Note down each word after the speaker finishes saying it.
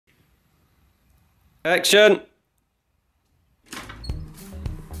Action!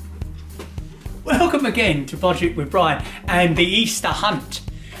 Welcome again to Bodge-Ometer with Brian and the Easter hunt.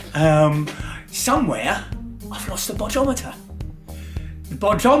 Somewhere I've lost the Bodge-Ometer. The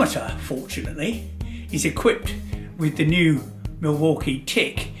Bodge-Ometer, fortunately, is equipped with the new Milwaukee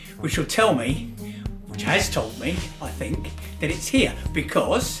Tick, which will tell me, which has told me, I think, that it's here,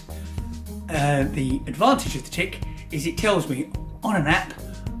 because the advantage of the Tick is it tells me on an app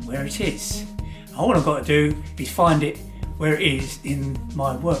where it is. All I've got to do is find it where it is in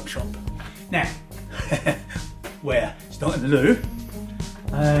my workshop. Now, where? It's not in the loo.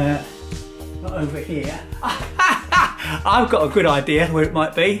 Not over here. I've got a good idea where it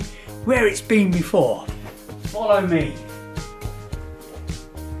might be. Where it's been before. Follow me.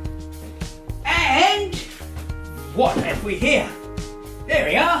 And what have we here? There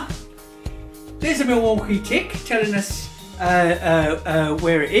we are. There's a Milwaukee Tick telling us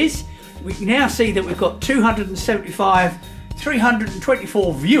where it is. We can now see that we've got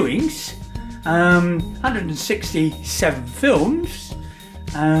 324 viewings, 167 films,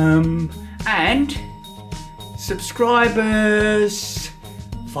 and subscribers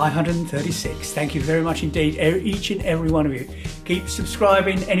 536. Thank you very much indeed, each and every one of you. Keep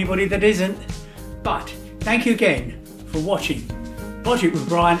subscribing, anybody that isn't. But thank you again for watching Bodge-Ometer with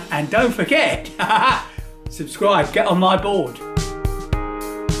Brian, and don't forget, subscribe, get on my board.